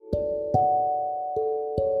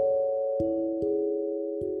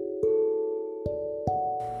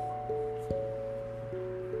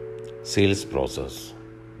Sales process.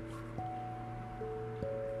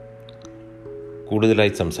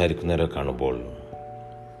 കൂടുതലായി സംസാരിക്കുന്നവരെ കാണുമ്പോൾ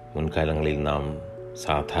മുൻകാലങ്ങളിൽ നാം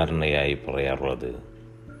സാധാരണയായി പറയാറുള്ളത്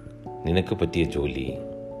നിനക്ക് പറ്റിയ ജോലി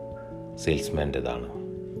സെയിൽസ്മാൻ്റെതാണ്.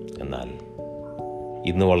 എന്നാൽ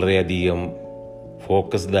ഇന്ന് വളരെയധികം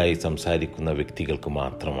ഫോക്കസ്ഡായി സംസാരിക്കുന്ന വ്യക്തികൾക്ക്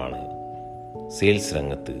മാത്രമാണ് സെയിൽസ്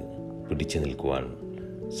രംഗത്ത് പിടിച്ചു നിൽക്കുവാൻ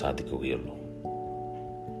സാധിക്കുകയുള്ളൂ.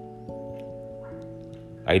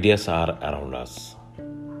 Ideas are around us,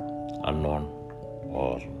 unknown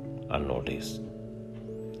or unnoticed.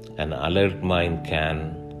 An alert mind can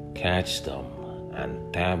catch them and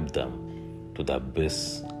tap them to the best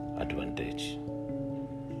advantage.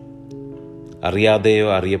 അറിയാതെയോ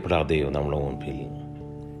അറിയപ്പെടാതെയോ നമ്മുടെ മുൻപിൽ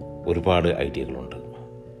ഒരുപാട് ഐഡിയകളുണ്ട്.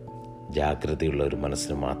 ജാഗ്രതയുള്ള ഒരു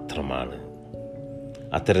മനസ്സിന് മാത്രമാണ്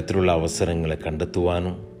അത്തരത്തിലുള്ള അവസരങ്ങളെ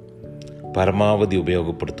കണ്ടെത്തുവാനും പരമാവധി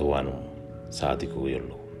ഉപയോഗപ്പെടുത്തുവാനും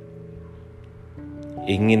സാധിക്കുകയുള്ളൂ.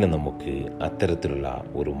 എങ്ങനെ നമുക്ക് അത്തരത്തിലുള്ള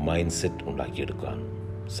ഒരു മൈൻഡ് സെറ്റ് ഉണ്ടാക്കിയെടുക്കാൻ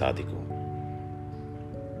സാധിക്കും?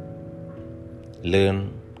 Learn,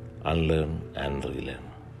 unlearn and relearn.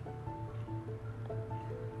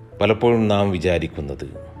 പലപ്പോഴും നാം വിചാരിക്കുന്നത്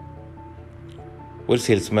ഒരു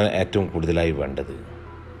സെയിൽസ്മാൻ ഏറ്റവും കൂടുതലായി വേണ്ടത്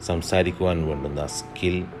സംസാരിക്കുവാൻ വേണ്ടുന്ന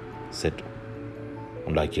സ്കിൽ സെറ്റ്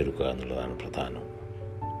ഉണ്ടാക്കിയെടുക്കുക എന്നുള്ളതാണ് പ്രധാനം.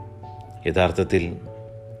 യഥാർത്ഥത്തിൽ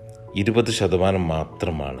 20%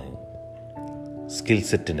 മാത്രമാണ് സ്കിൽ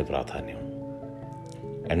സെറ്റിൻ്റെ പ്രാധാന്യം.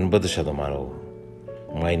 80%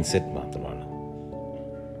 മൈൻഡ് സെറ്റ് മാത്രമാണ്.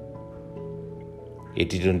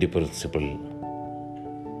 80-20 പ്രിൻസിപ്പിൾ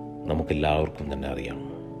നമുക്കെല്ലാവർക്കും തന്നെ അറിയാം.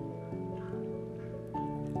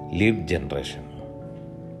 Lead generation.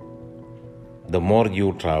 The more you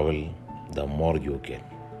travel, the more you get.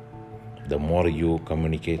 The more you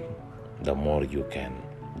communicate, the more you can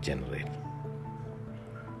generate.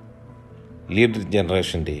 Lead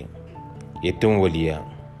ജനറേഷൻ്റെ ഏറ്റവും വലിയ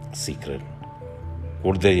സീക്രട്ട്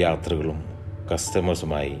കൂടുതൽ യാത്രകളും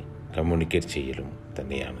കസ്റ്റമേഴ്സുമായി കമ്മ്യൂണിക്കേറ്റ് ചെയ്യലും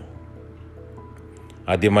തന്നെയാണ്.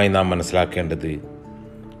 ആദ്യമായി നാം മനസ്സിലാക്കേണ്ടത്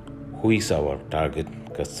who is our target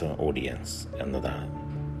customer audience എന്നതാണ്.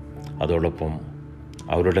 അതോടൊപ്പം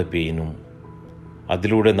അവരുടെ പെയിനും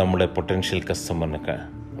അതിലൂടെ നമ്മുടെ പൊട്ടൻഷ്യൽ കസ്റ്റമറിനെ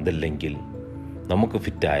അതല്ലെങ്കിൽ നമുക്ക്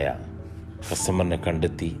ഫിറ്റായ കസ്റ്റമറിനെ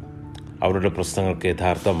കണ്ടെത്തി അവരുടെ പ്രശ്നങ്ങൾക്ക്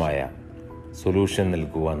യഥാർത്ഥമായ സൊല്യൂഷൻ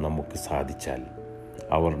നൽകുവാൻ നമുക്ക് സാധിച്ചാൽ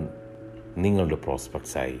അവർ നിങ്ങളുടെ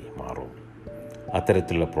പ്രോസ്പെക്ട്സായി മാറും.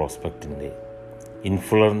 അത്തരത്തിലുള്ള പ്രോസ്പെക്റ്റിൻ്റെ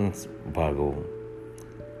ഇൻഫ്ലുവൻസ് ഭാഗവും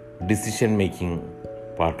ഡിസിഷൻ മേക്കിംഗ്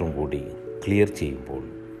പാർട്ടും കൂടി ക്ലിയർ ചെയ്യുമ്പോൾ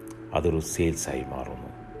അതൊരു സെയിൽസായി മാറുന്നു.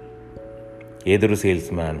 ഏതൊരു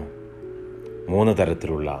സെയിൽസ്മാനും 3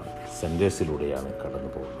 തരത്തിലുള്ള സെൻറ്റേഴ്സിലൂടെയാണ് കടന്നു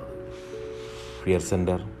പോകുന്നത്: fear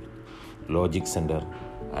centre, logic centre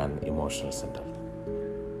and emotional centre.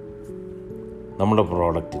 നമ്മുടെ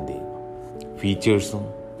പ്രോഡക്റ്റിൻ്റെ ഫീച്ചേഴ്സും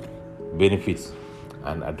ബെനിഫിറ്റ്സ്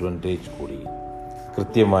ആൻഡ് അഡ്വാൻറ്റേജ് കൂടി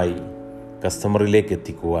കൃത്യമായി കസ്റ്റമറിലേക്ക്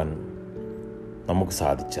എത്തിക്കുവാൻ നമുക്ക്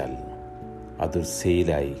സാധിച്ചാൽ അതൊരു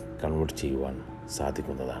സെയിലായി കൺവേർട്ട് ചെയ്യുവാൻ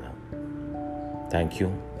സാധിക്കുന്നതാണ്. Thank you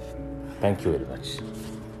very much.